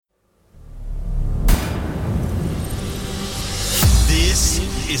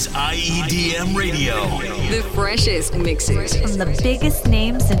is iEDM Radio. The freshest mixes from the biggest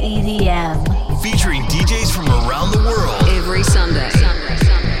names in EDM. Featuring DJs from around the world. Every Sunday.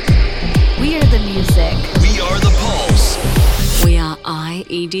 We are the music. We are the pulse. We are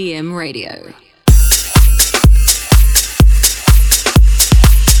iEDM Radio.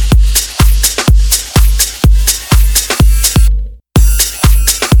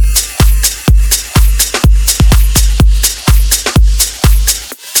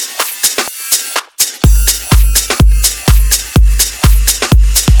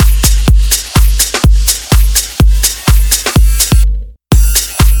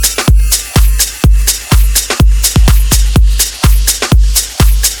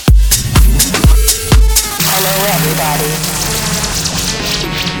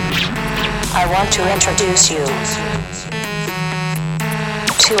 To introduce you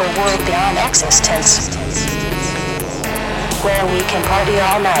to a world beyond existence, where we can party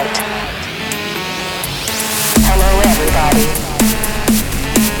all night. Hello everybody.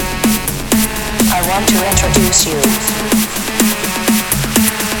 I want to introduce you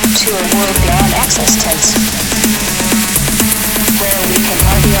to a world beyond existence, where we can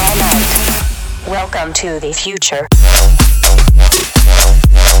party all night. Welcome to the future.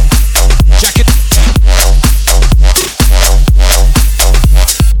 Jacket.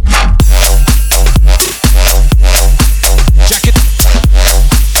 Jacket.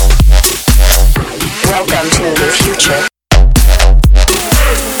 Welcome to the future.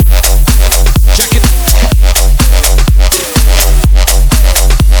 Jacket.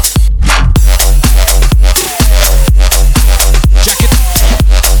 Jacket.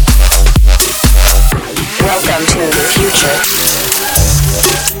 Welcome to the future.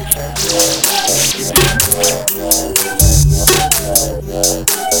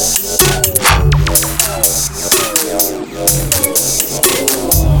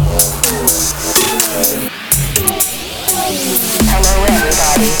 Hello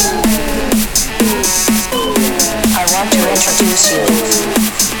everybody. I want to introduce you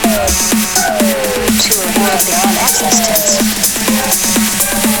to a world beyond existence,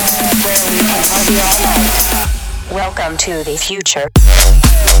 where we can party all night. Welcome to the future.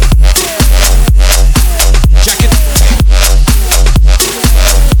 Jacket.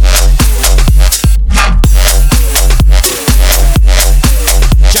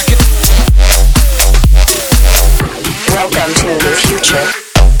 Jacket. Welcome to the future.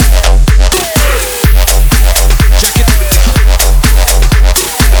 Jacket.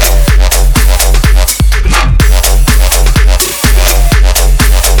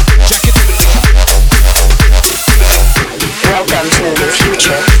 Jacket. Welcome to the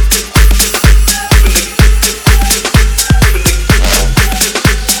future.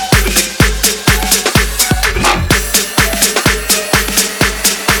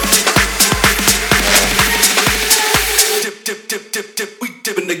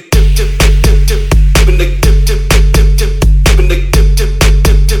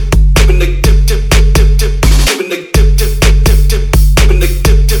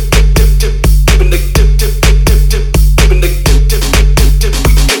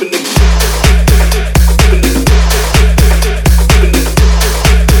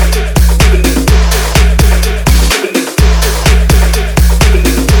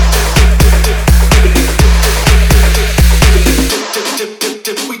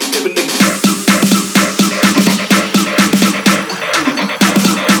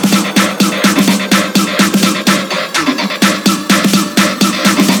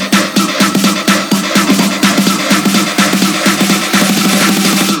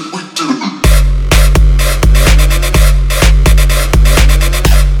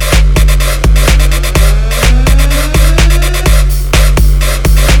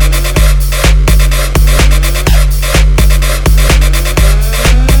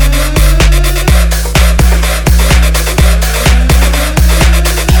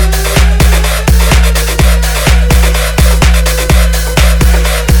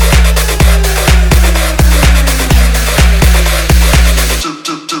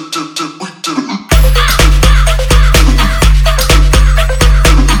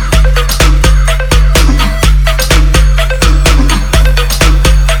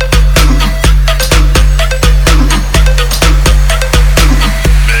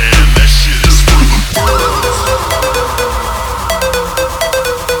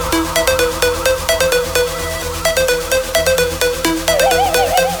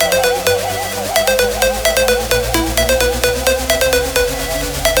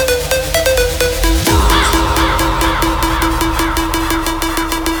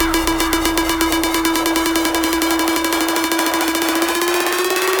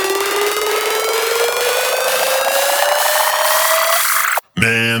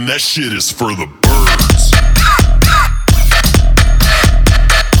 that shit is for the birds.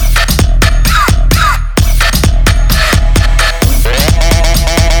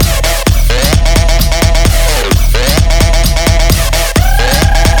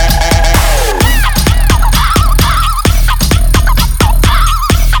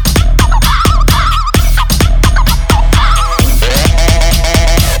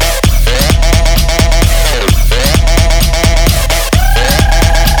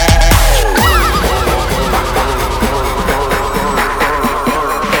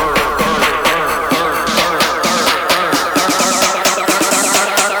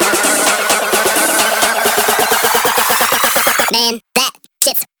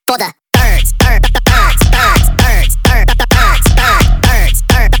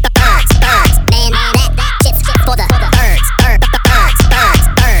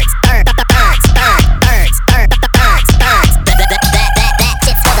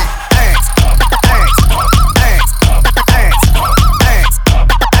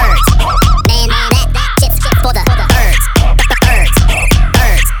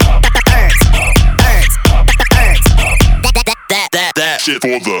 Shit for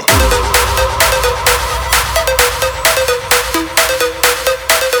the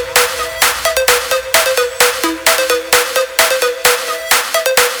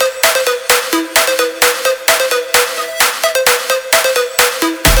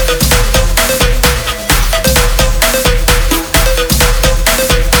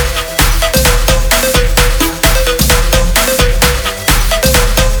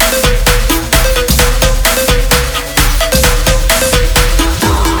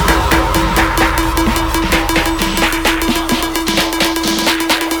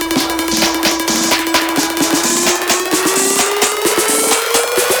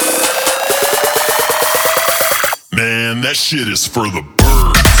that shit is for the birds.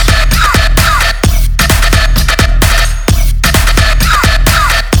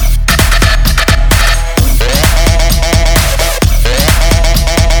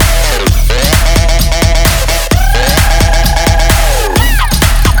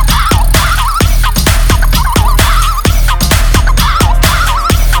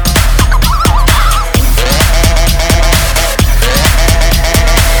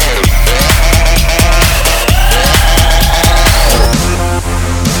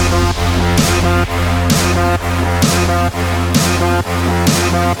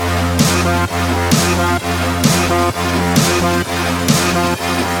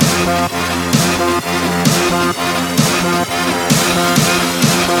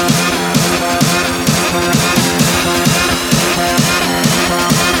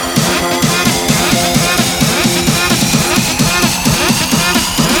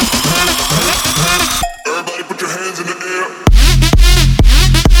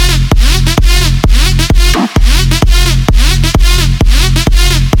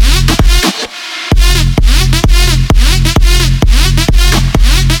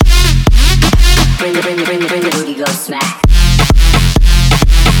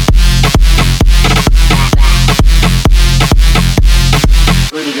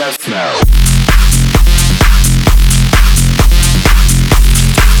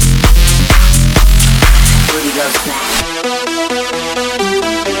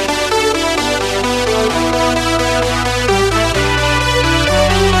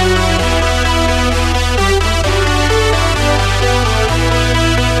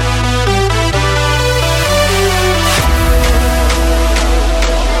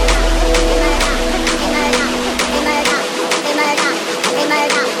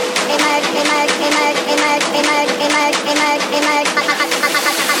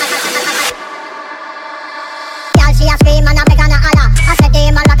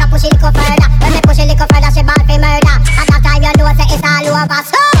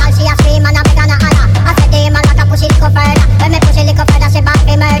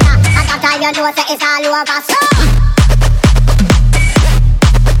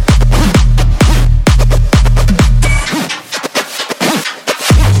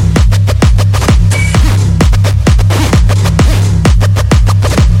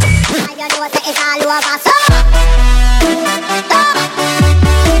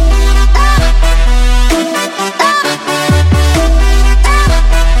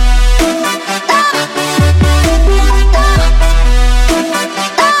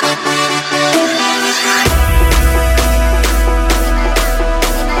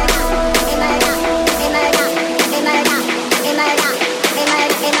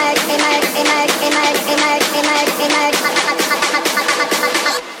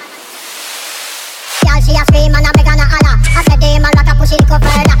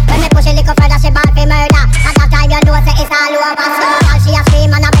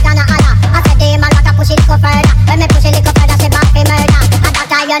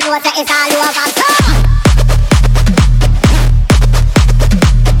 you know that it's all over. Come!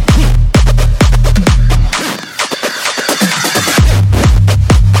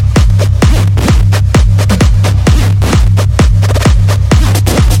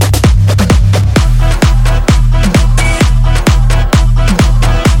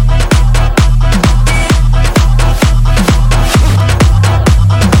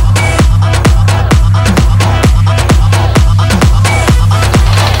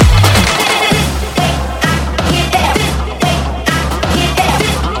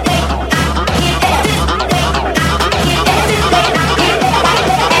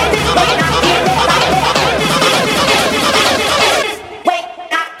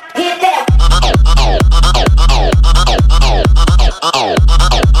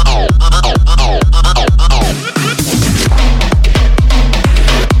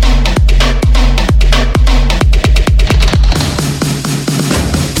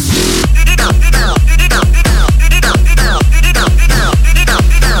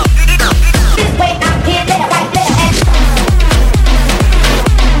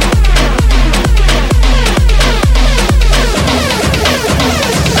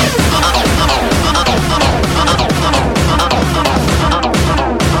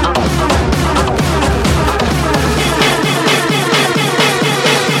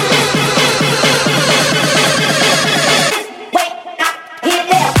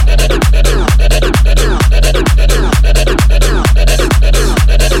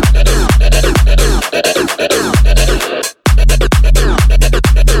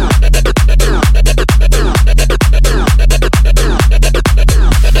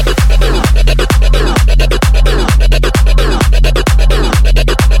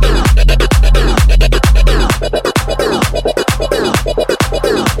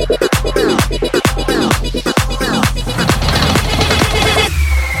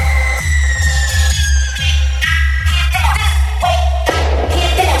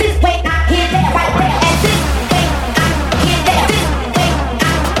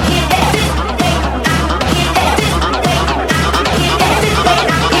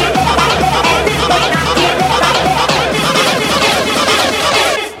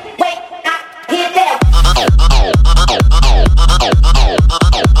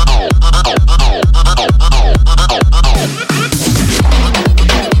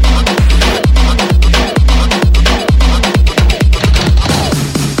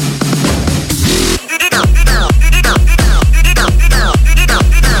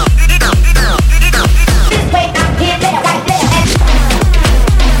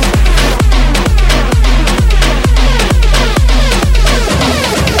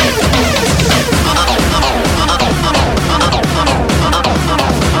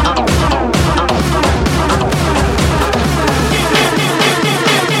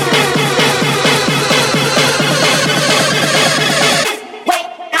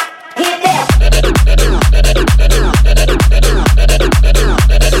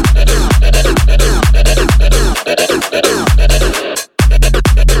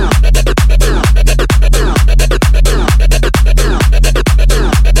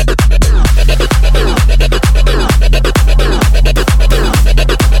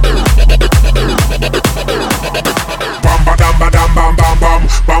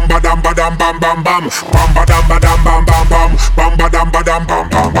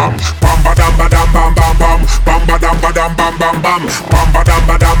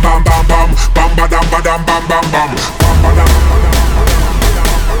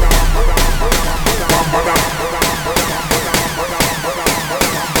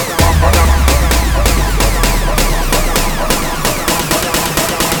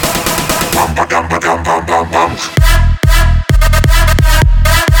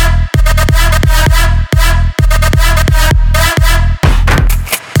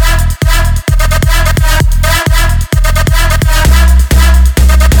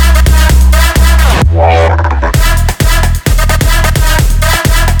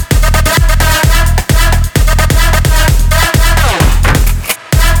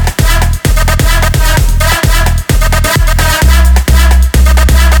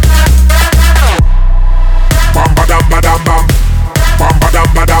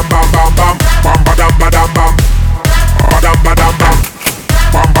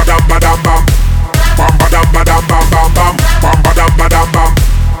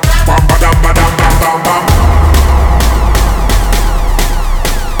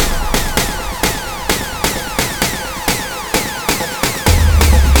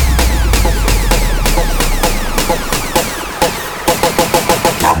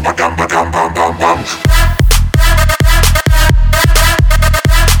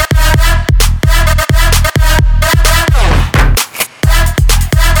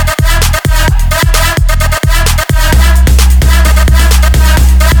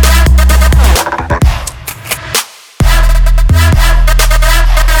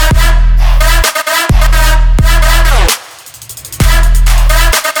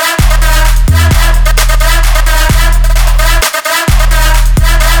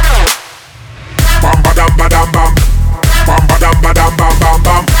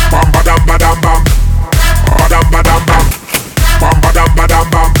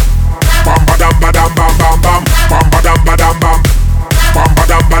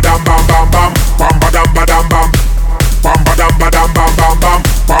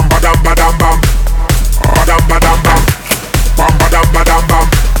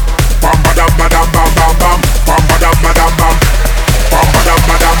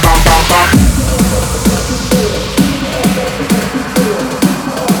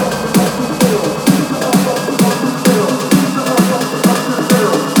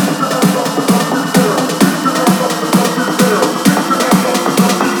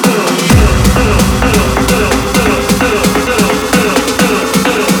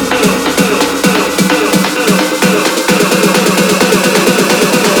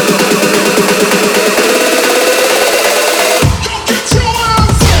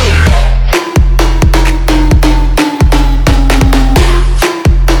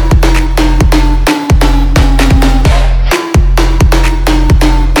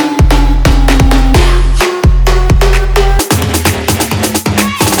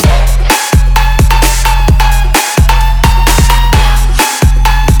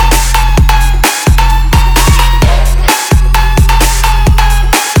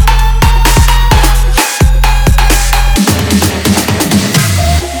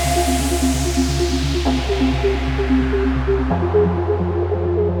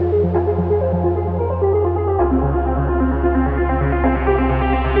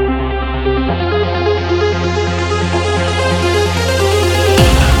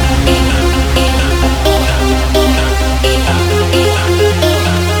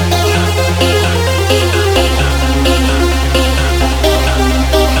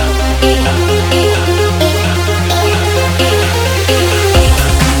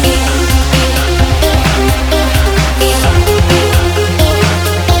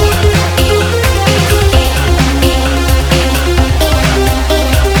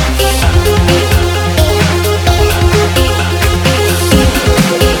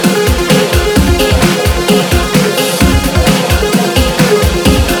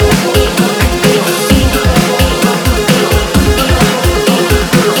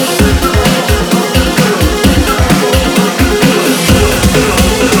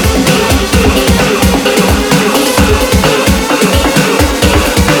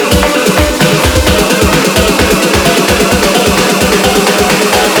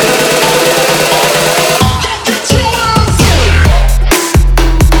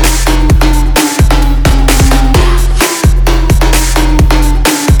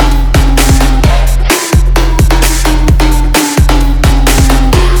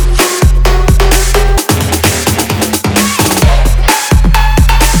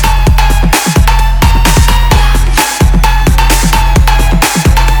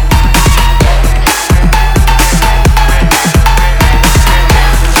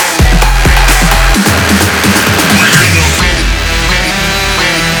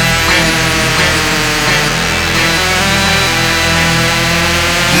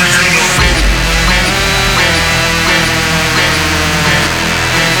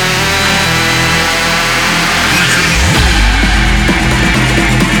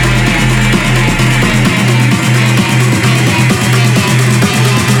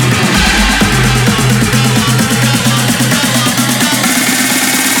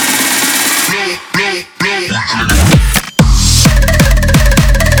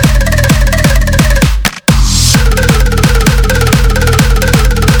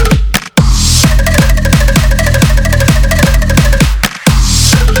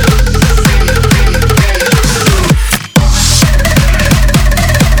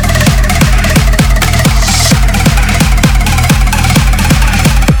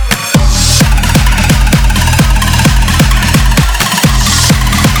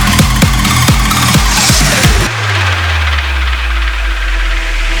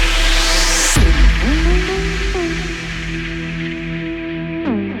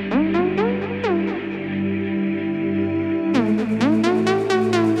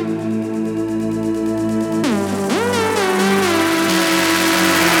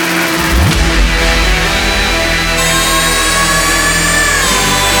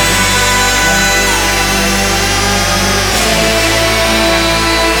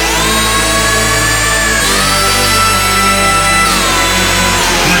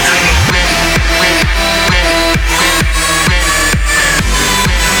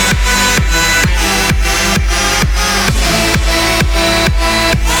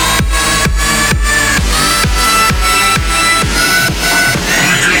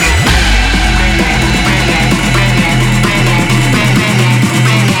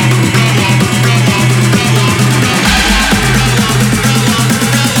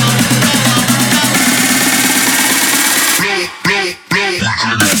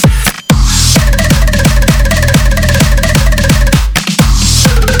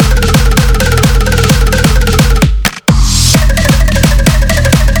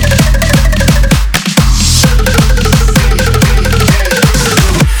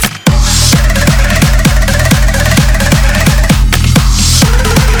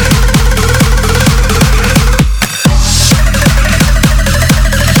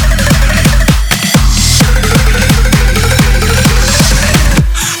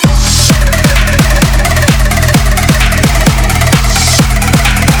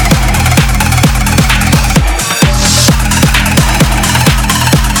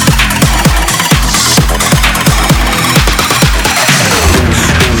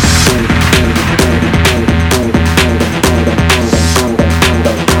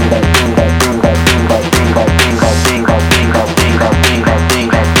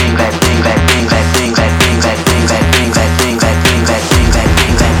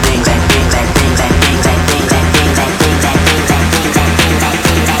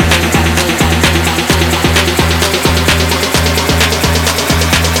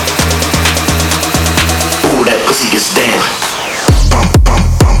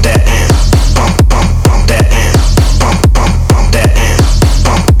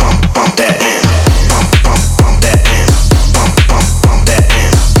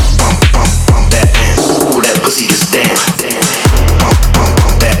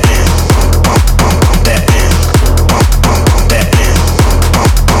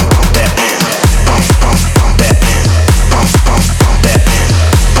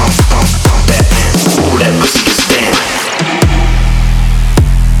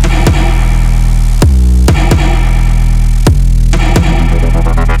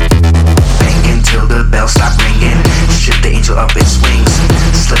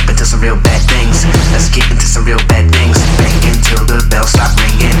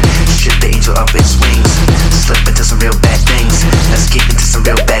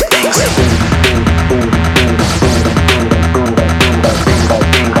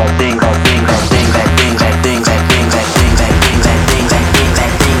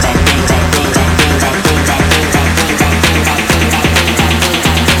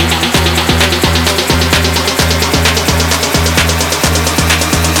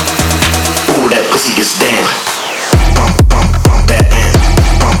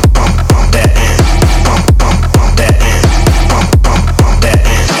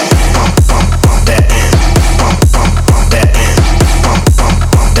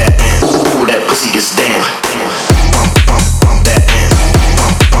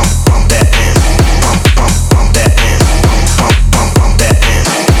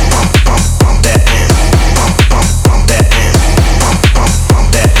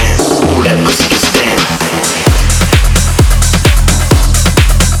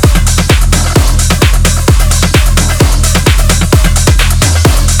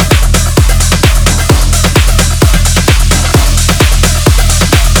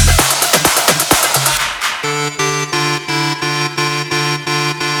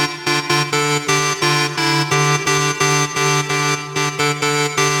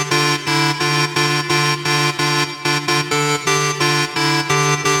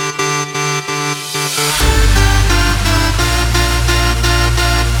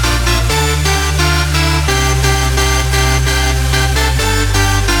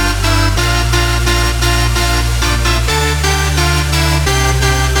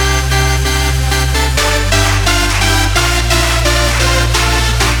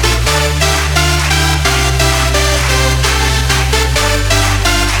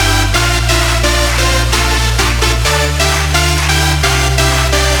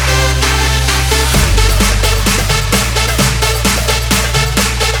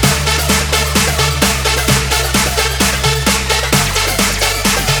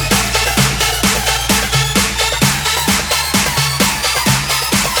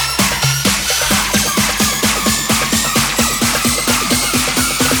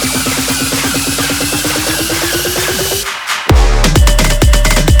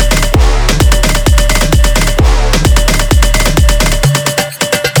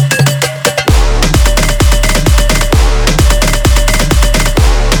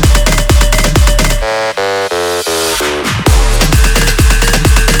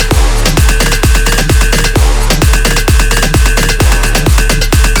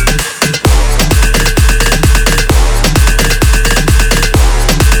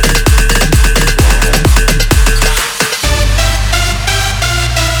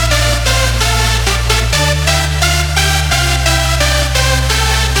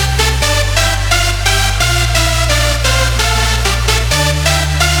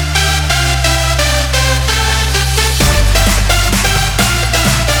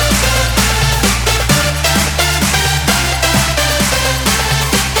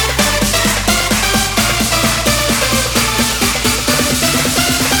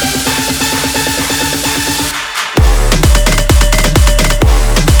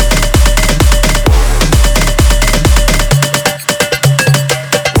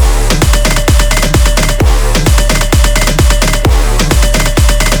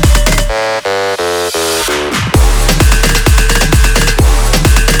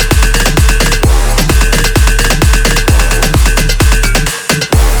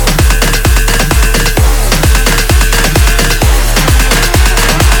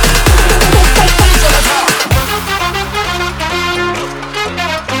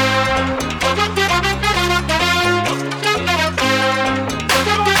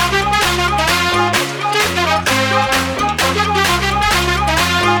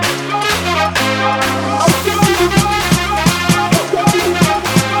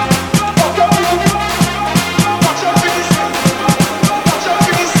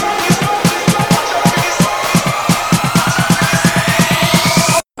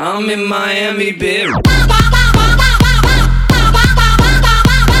 I'm in Miami, bitch.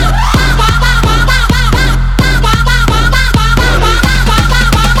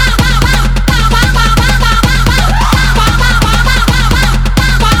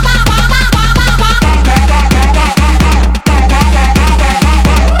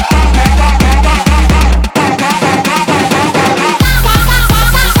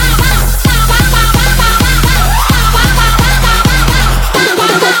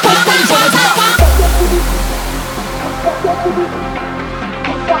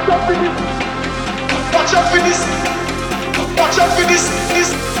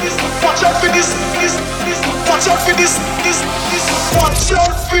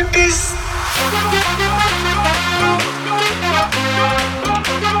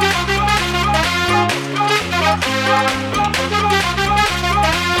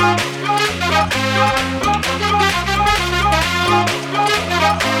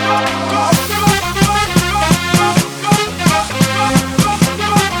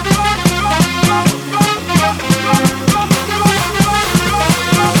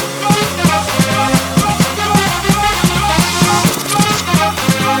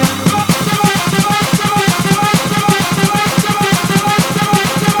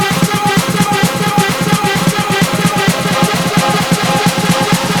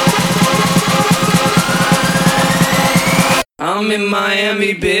 I'm in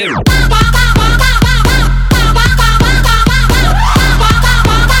Miami, bitch.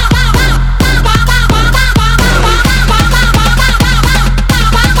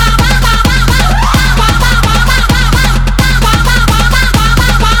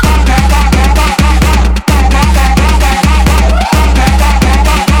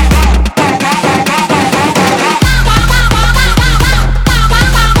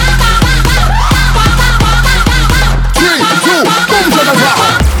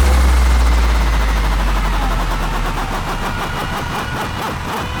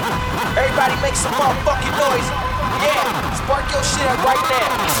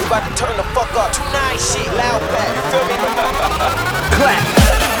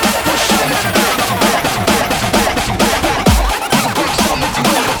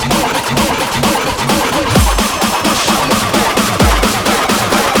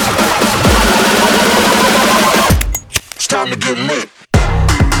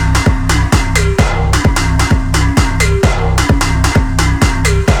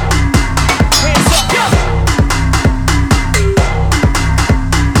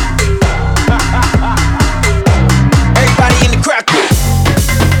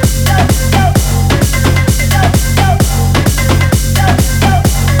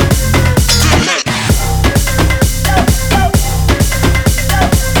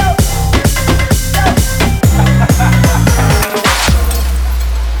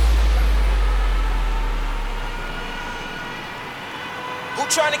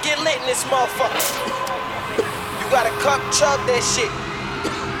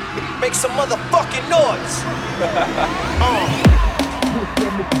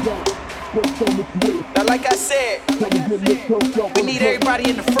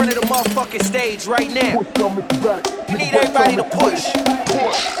 Right now, we need everybody to push.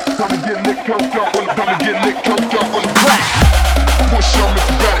 Time to get lit, coked up on the track. Push on if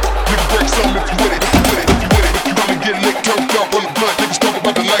you got it, nigga break some if you with it, If you wanna get lit, coked up on the blunt, niggas talk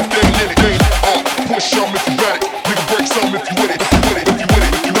about the life they in it. Push on if you got it, nigga break some if you with it,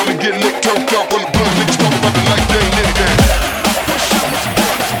 If you wanna get lit, coked up on the blunt, niggas talk about the life they in it.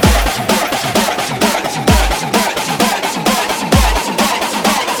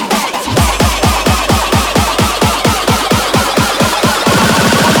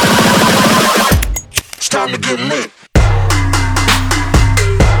 Time to get lit.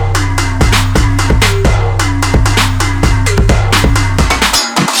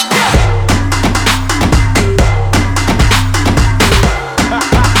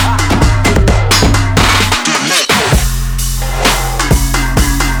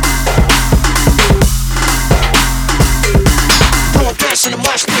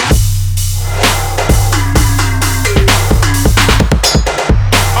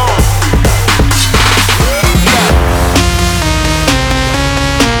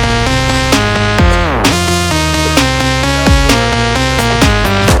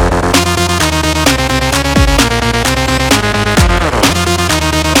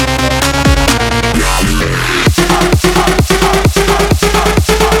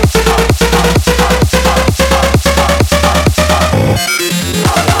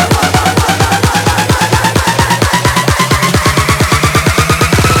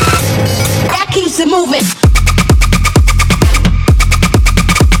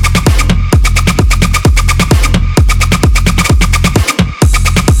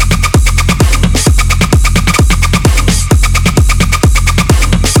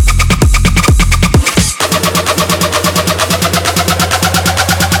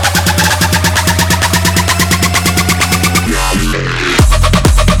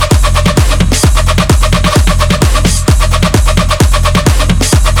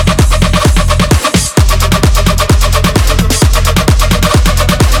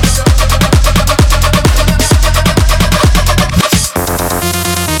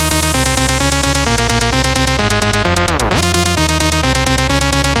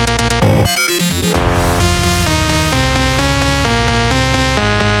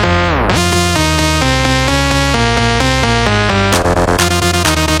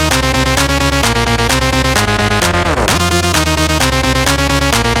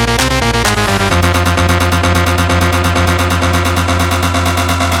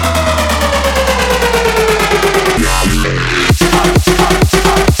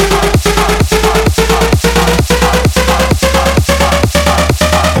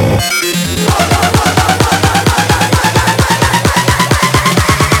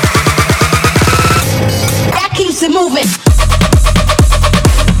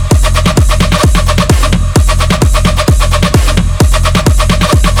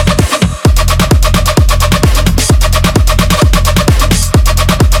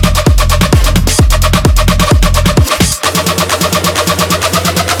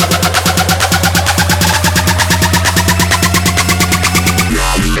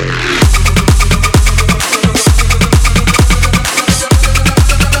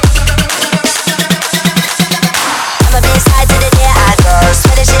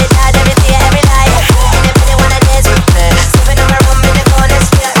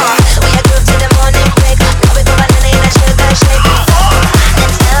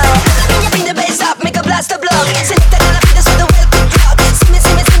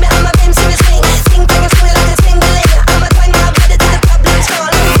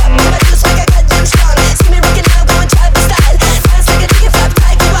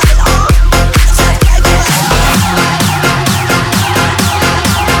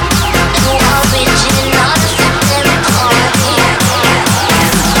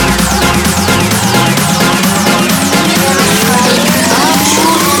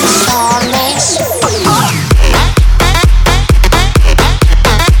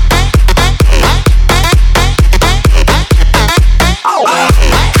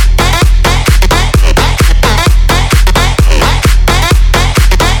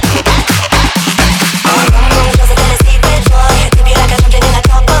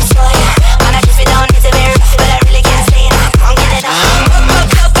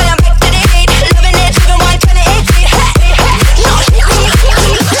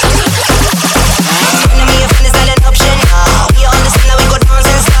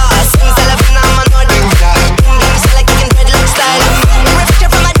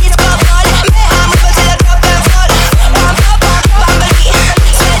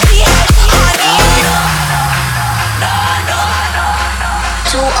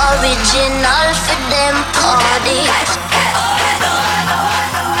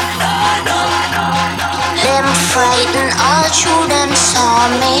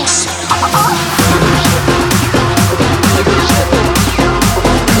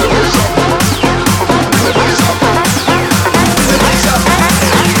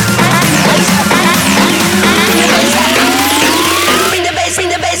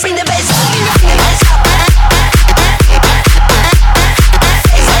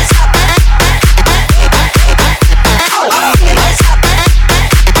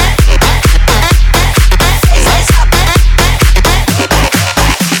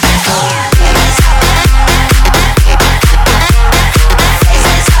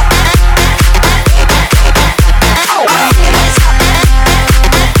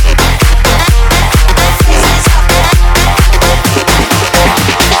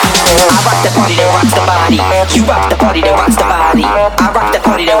 You rock the party that rocks the body. I rock the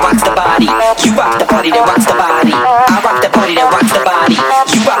party that rocks the body. You rock the party that rocks the body. I rock the party that rocks the body.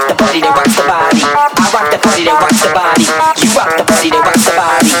 You rock the party that rocks the body. I rock the party that rocks the body. You rock the party that rocks the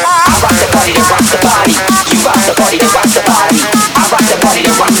body. I rock the party that rocks the body. You rock the party that rocks the body. I rock the party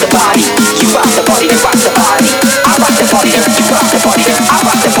that rocks the body. You rock the party that rocks the body. I rock the party that you rock the party that I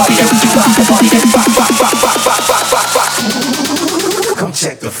rock the party that you rock the party that rock rock rock rock rock rock rock rock. Come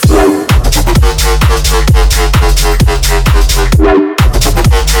check the flow.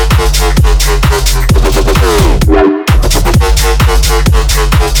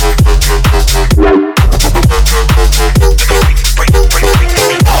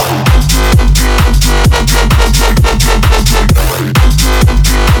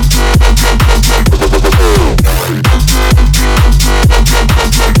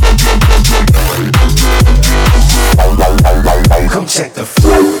 Come check the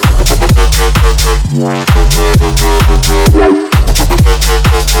flow.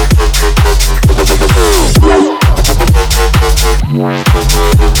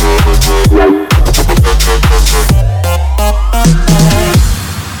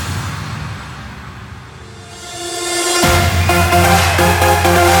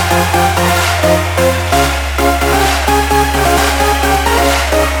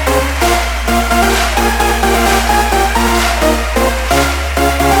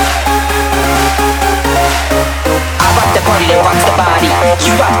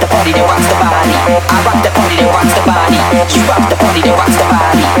 You rock the party that rocks the body. I rock the party that rocks the body. You rock the party that rocks the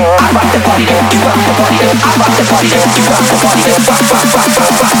body. I rock the party that you rock the party that I rock the party that you rock the party that rock rock rock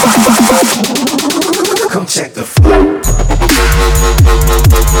rock rock rock rock. Come check the flow.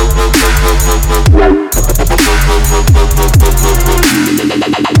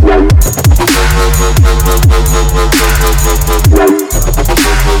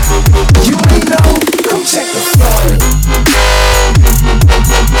 You ain't know. Come check the flow.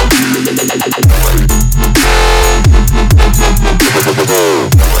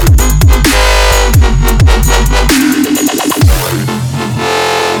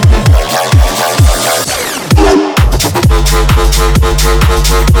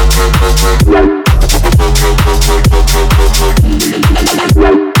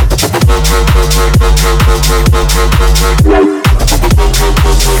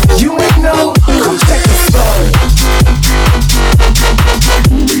 You ain't know. Come check the flow.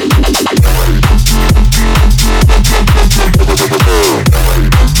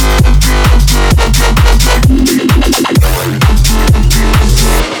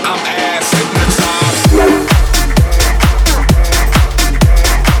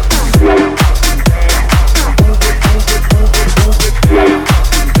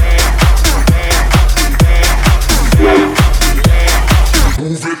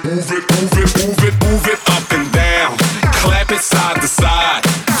 Move it up and down. Clap it side to side.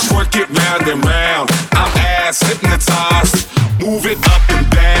 Twerk it round and round. I'm ass hypnotized. Move it up and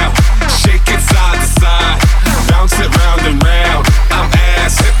down. Shake it side to side. Bounce it round and round. I'm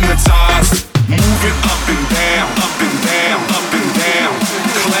ass hypnotized. Move it up and down, up and down, up and down.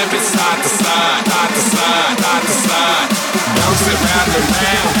 Clap it side to side, side to side, side to side. Bounce it round and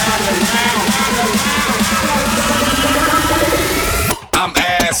round. I'm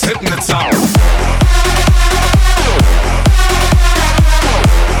ass hypnotized.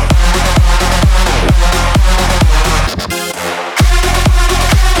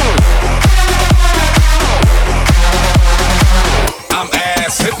 I'm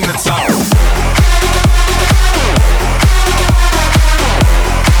ass hypnotized.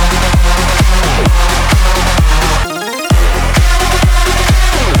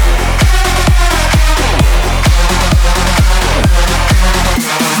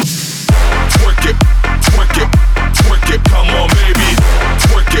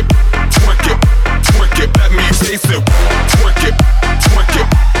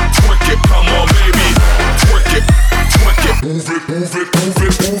 Move it, move it, move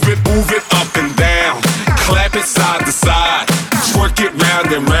it. Move it up and down. Clap it side to side. Twerk it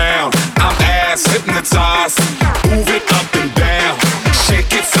round and round. I'm ass hypnotized. Move it up and down.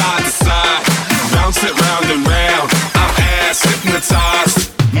 Shake it side to side. Bounce it round and round. I'm ass hypnotized.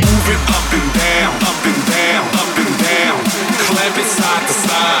 Move it up and down, up and down, up and down. Clap it side to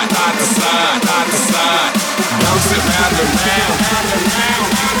side, side to side, side to side. Bounce it round and round.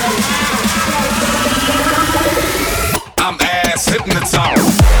 I'm ass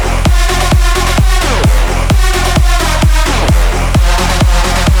hypnotized.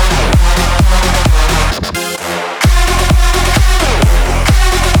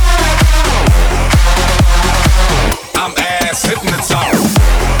 I'm ass hypnotized.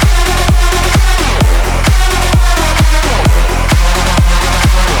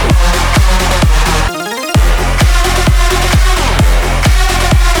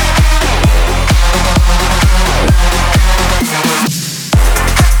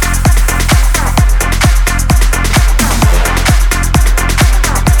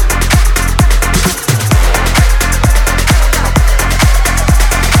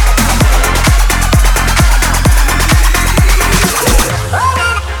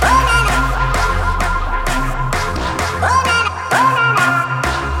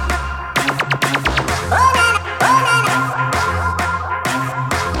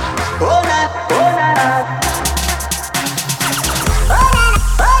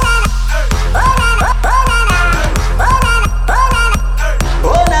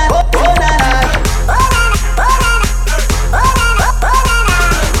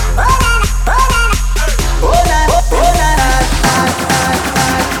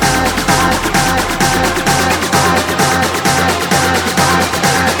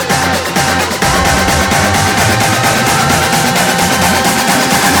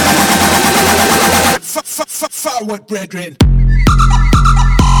 Forward, brethren.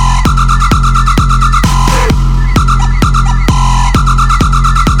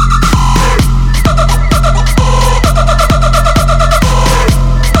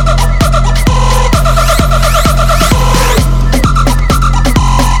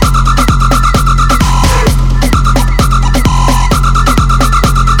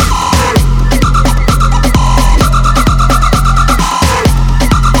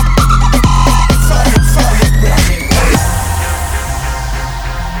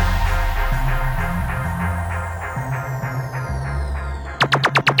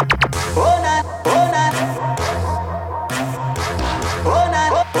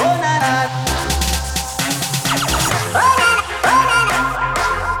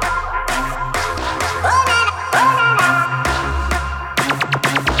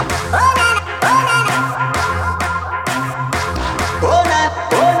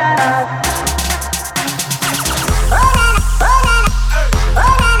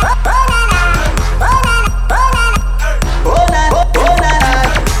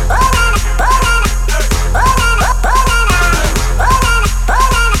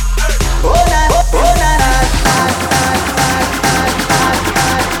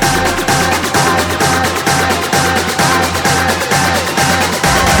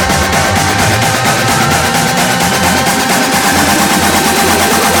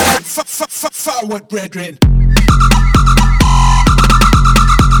 Forward, brethren.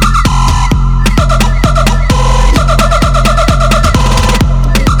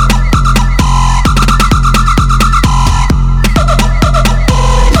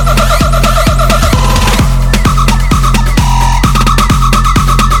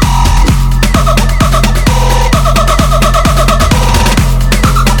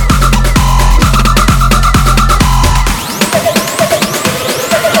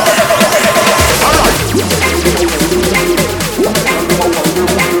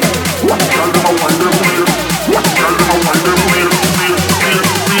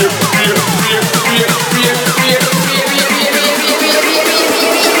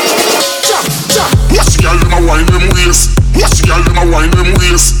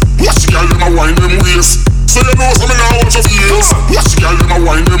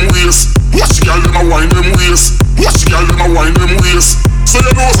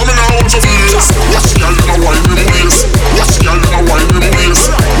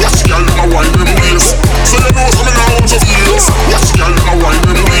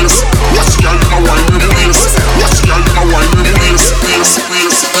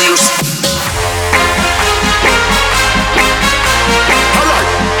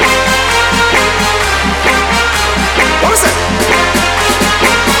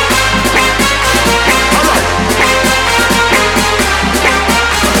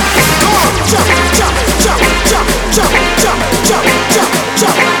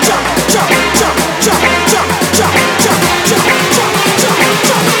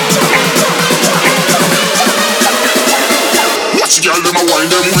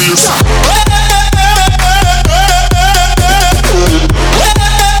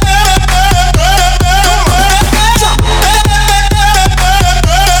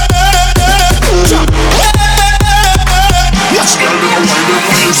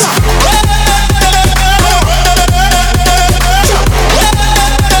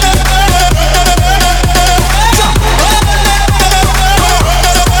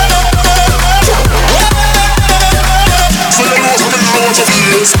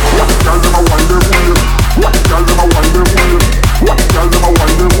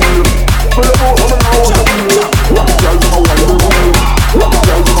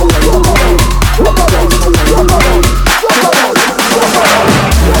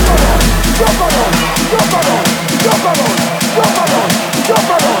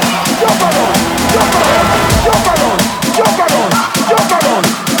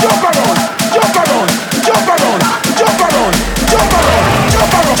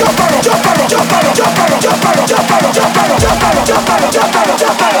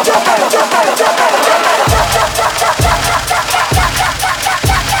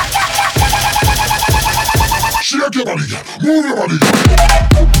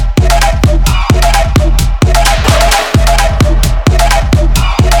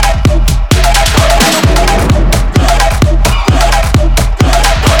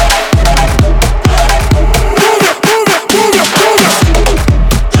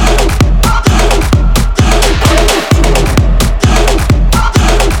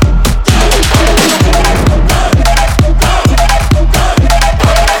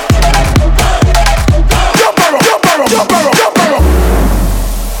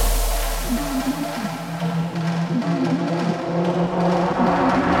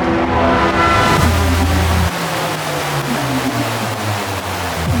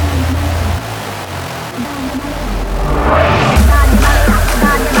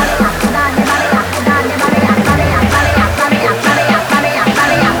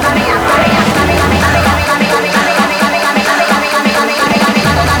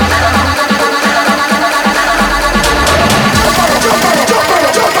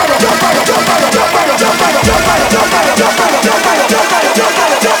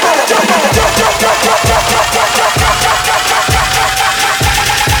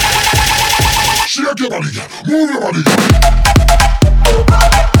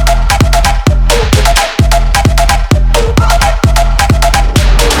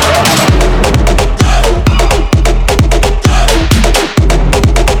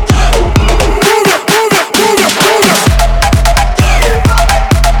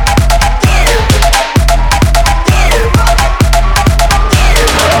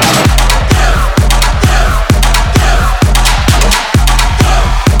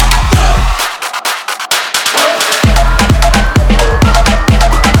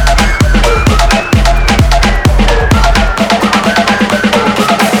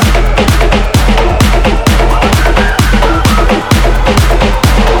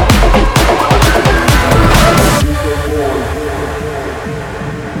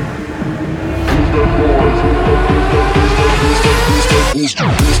 Who's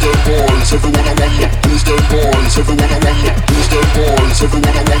them boys? Everyone I wonder. Who's them boys? Everyone I wonder. Who's them boys?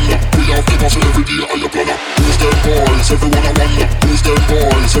 Everyone I wonder. We have to pass it every day. I your brother. Who's them boys? Everyone I wonder. Who's them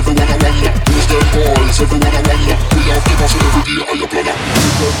boys? Everyone I wonder. Who's them boys? Everyone I wonder. We have to pass it every day. I your brother. Who's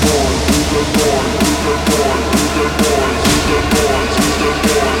them boys? Who's them boys? Who's them boys? Who's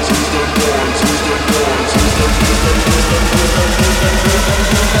them boys? Who's them boys? Who's them boys?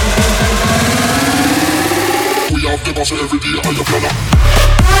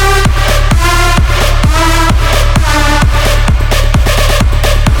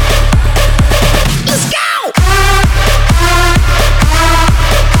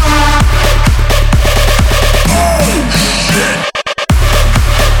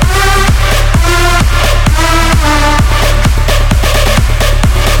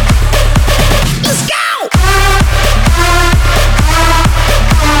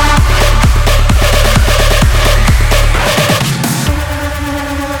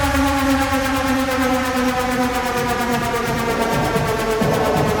 them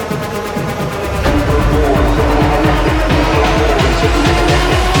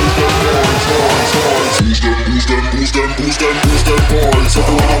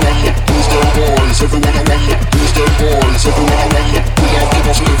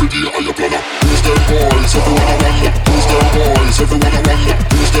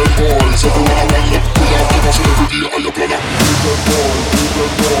boys?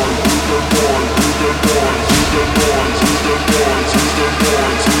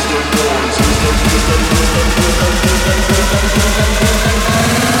 Who's them boys? Who's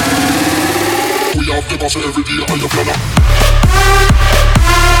them we have to pass it every day. I your brother.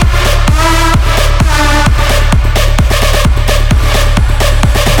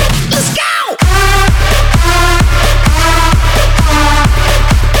 Let's go!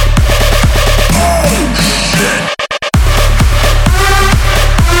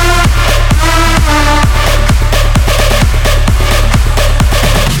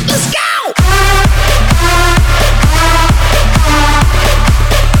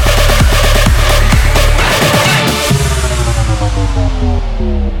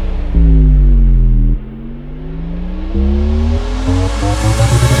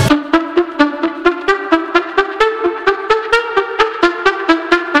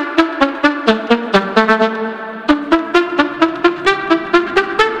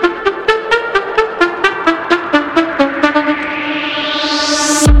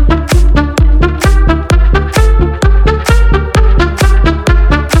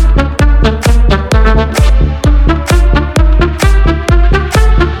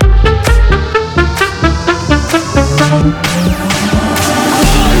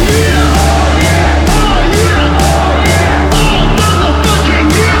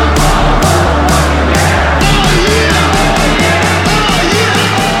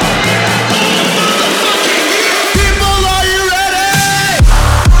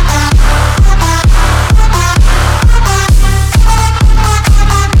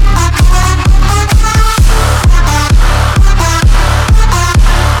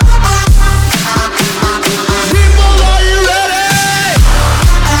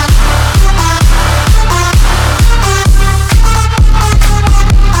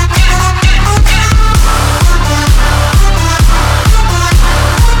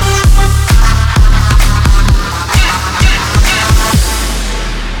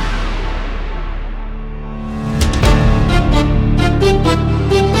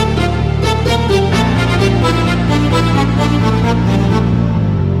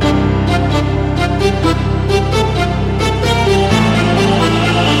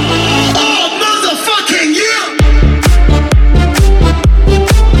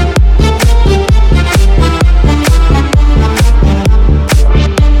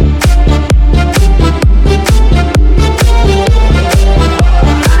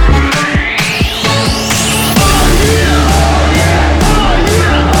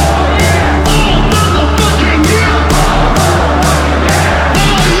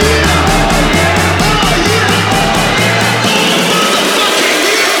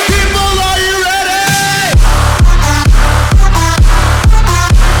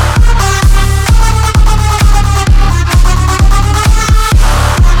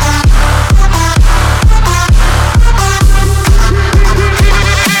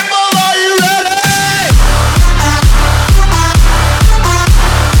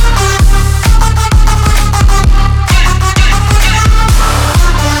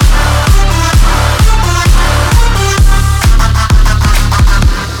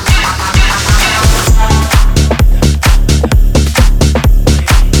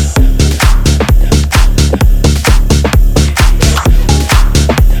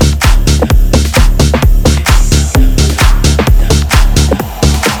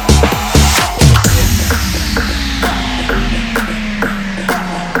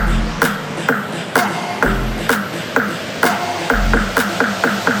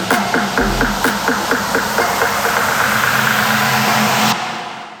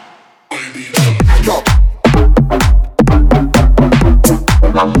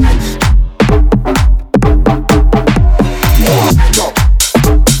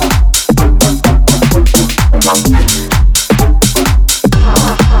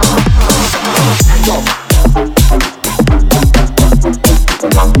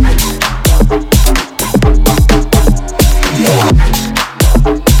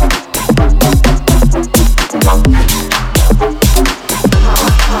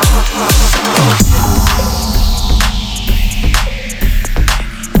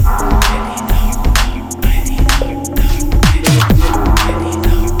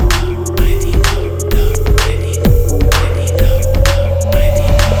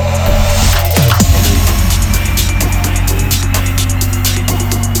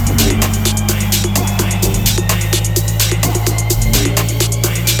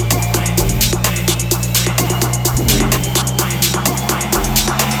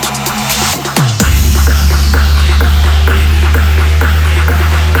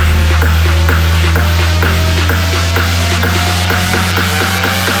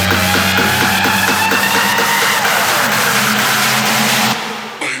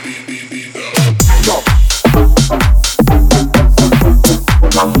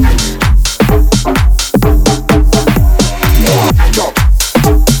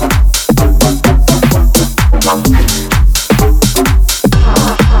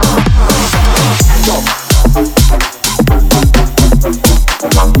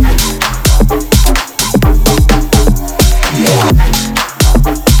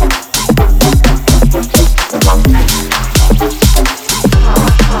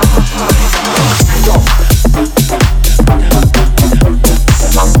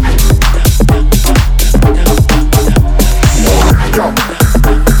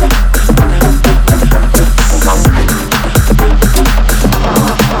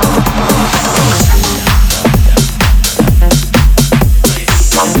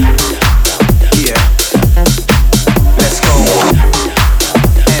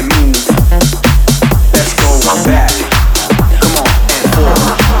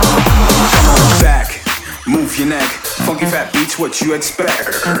 what you expect.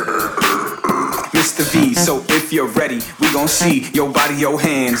 Mr. V, so if you're ready, we gon' see your body, your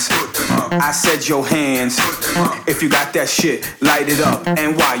hands. I said your hands. If you got that shit, light it up.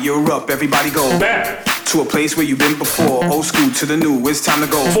 And while you're up, everybody go back to a place where you've been before. Old school to the new, it's time to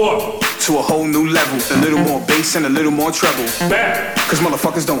go to a whole new level. A little more bass and a little more treble. Back. Cause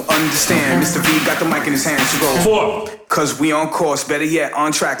motherfuckers don't understand. Mr. V got the mic in his hand, so go. Cause we on course, better yet,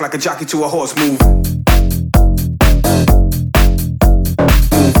 on track like a jockey to a horse. Move.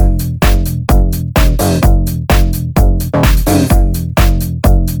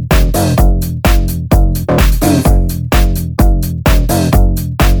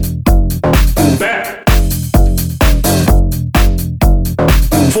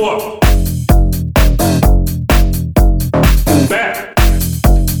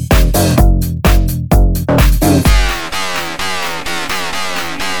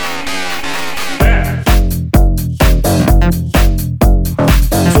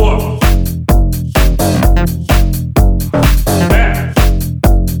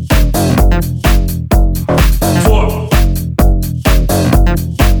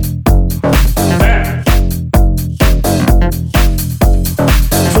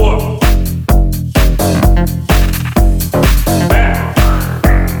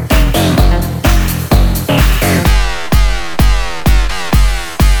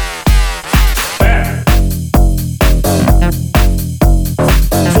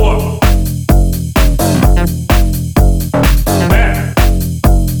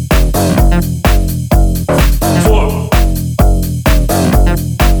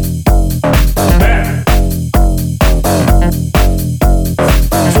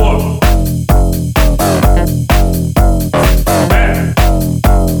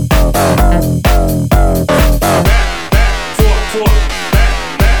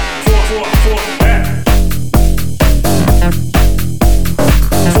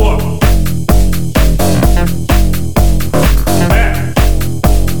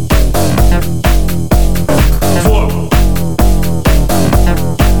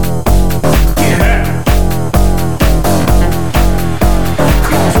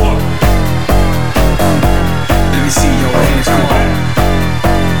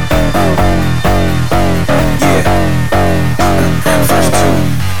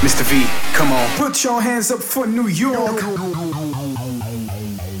 Put your hands up for New York.